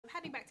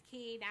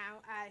here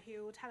now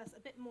who will tell us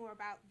a bit more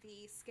about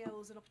the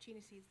skills and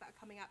opportunities that are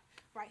coming up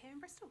right here in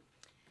Bristol.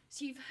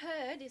 So you've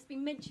heard, it's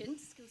been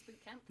mentioned, Skills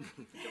Bootcamp, thank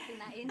you for dropping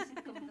that into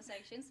the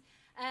conversations.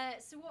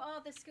 So what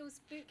are the Skills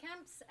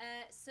Bootcamps?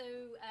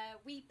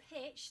 We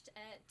pitched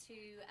to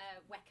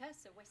WECA,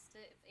 so West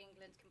of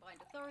England Combined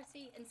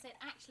Authority, and said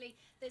actually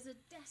there's a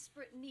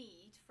desperate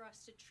need for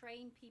us to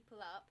train people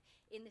up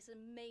in this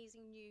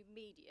amazing new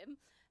medium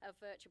of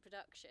virtual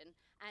production,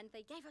 and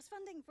they gave us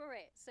funding for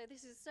it. So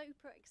this is a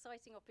super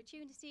exciting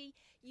opportunity.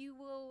 You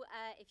will,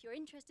 if you're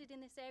interested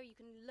in this area, you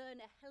can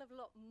learn a hell of a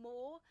lot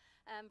more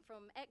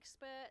from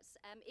experts.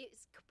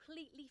 It's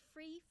completely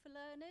free for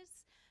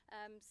learners,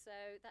 so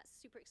that's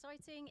super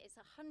exciting. It's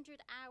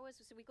 100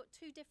 hours, so we've got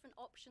 2 different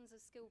options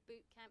of skill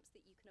boot camps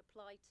that you can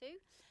apply to.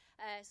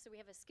 So we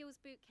have a skills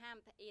boot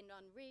camp in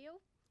Unreal.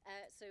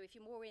 So if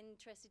you're more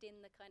interested in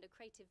the kind of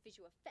creative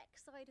visual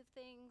effects side of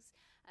things,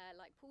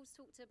 like Paul's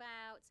talked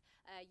about,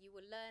 you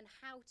will learn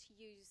how to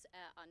use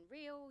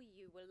Unreal,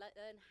 you will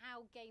learn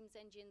how games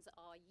engines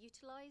are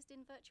utilized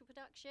in virtual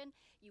production,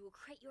 you will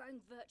create your own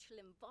virtual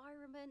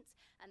environment,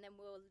 and then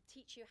we'll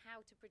teach you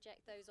how to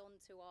project those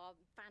onto our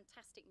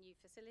fantastic new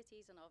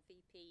facilities and our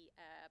VP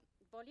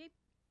volume.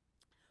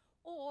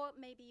 Or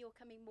maybe you're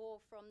coming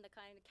more from the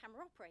kind of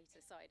camera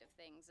operator side of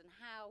things and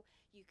how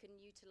you can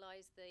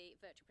utilize the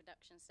virtual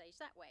production stage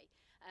that way.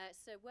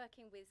 So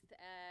working with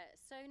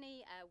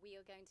Sony, we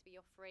are going to be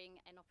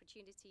offering an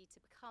opportunity to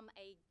become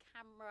a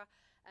camera,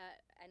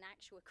 an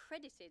actual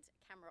accredited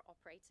camera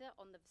operator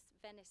on the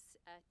Venice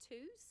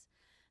 2s.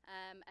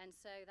 And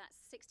so that's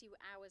 60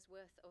 hours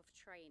worth of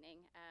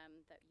training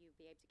that you'll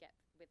be able to get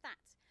with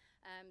that.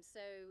 So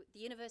the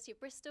University of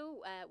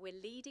Bristol, we're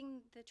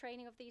leading the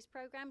training of these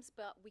programs,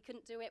 but we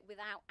couldn't do it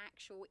without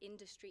actual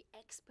industry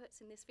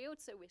experts in this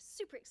field. So we're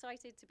super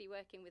excited to be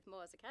working with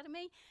Mars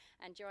Academy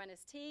and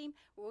Joanna's team.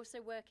 We're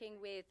also working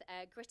with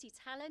Gritty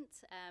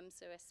Talent,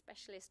 so a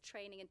specialist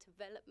training and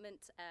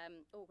development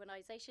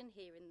organisation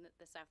here in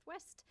the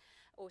Southwest.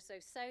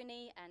 Also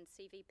Sony and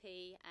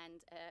CVP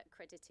and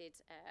accredited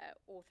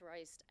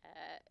authorised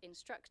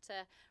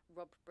instructor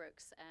Rob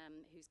Brooks,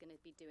 who's going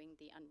to be doing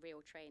the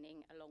Unreal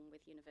training along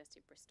with University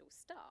of Bristol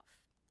staff.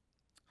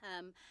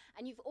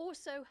 And you've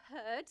also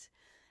heard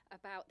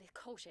about the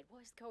coal shed.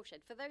 What is the coal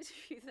shed? For those of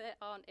you that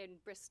aren't in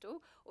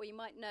Bristol, or you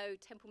might know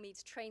Temple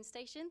Meads train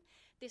station,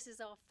 this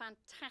is our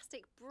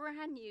fantastic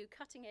brand new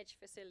cutting edge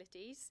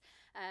facilities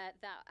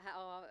that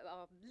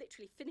are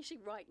literally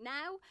finishing right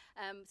now.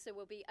 So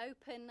we'll be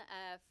open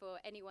for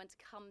anyone to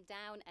come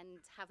down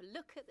and have a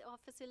look at our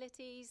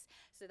facilities.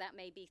 So that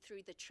may be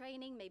through the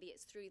training, maybe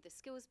it's through the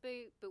skills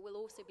boot, but we'll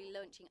also be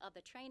launching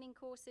other training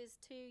courses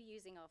too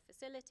using our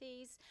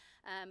facilities.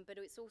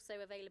 But it's also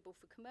available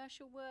for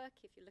commercial work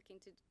if you're looking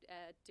to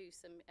do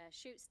some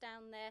shoots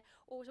down there,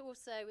 or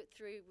also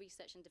through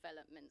research and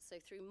development. So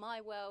through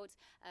My World,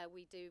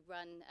 we do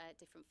run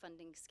different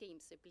funding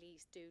schemes, so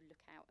please do look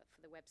out for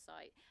the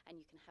website and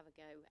you can have a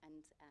go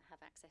and have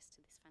access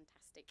to this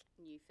fantastic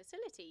new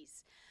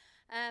facilities.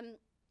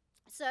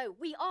 So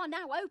we are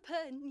now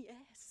open,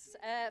 yes,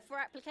 for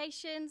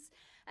applications.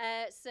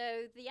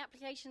 So the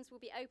applications will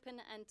be open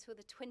until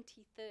the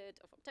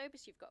 23rd of October,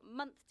 so you've got a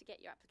month to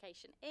get your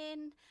application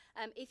in.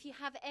 If you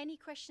have any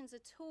questions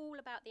at all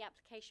about the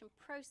application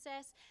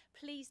process,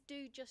 please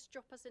do just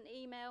drop us an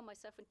email.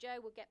 Myself and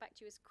Joe will get back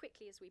to you as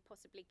quickly as we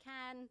possibly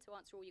can to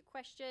answer all your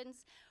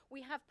questions.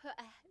 We have put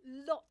a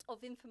lot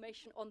of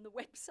information on the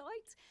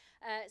website,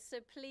 so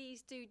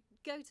please do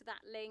go to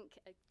that link,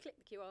 click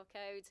the QR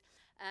code,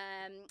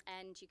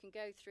 and you can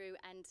go through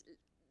and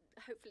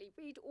hopefully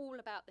read all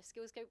about the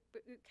Skills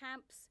Boot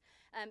Camps.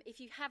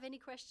 If you have any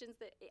questions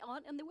that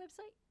aren't on the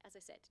website, as I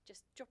said,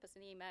 just drop us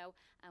an email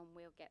and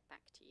we'll get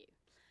back to you.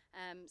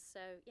 So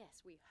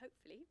yes, we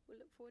hopefully will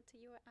look forward to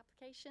your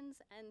applications,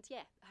 and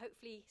yeah,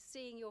 hopefully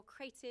seeing your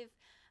creative,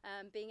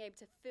 being able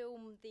to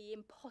film the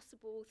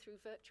impossible through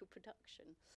virtual production.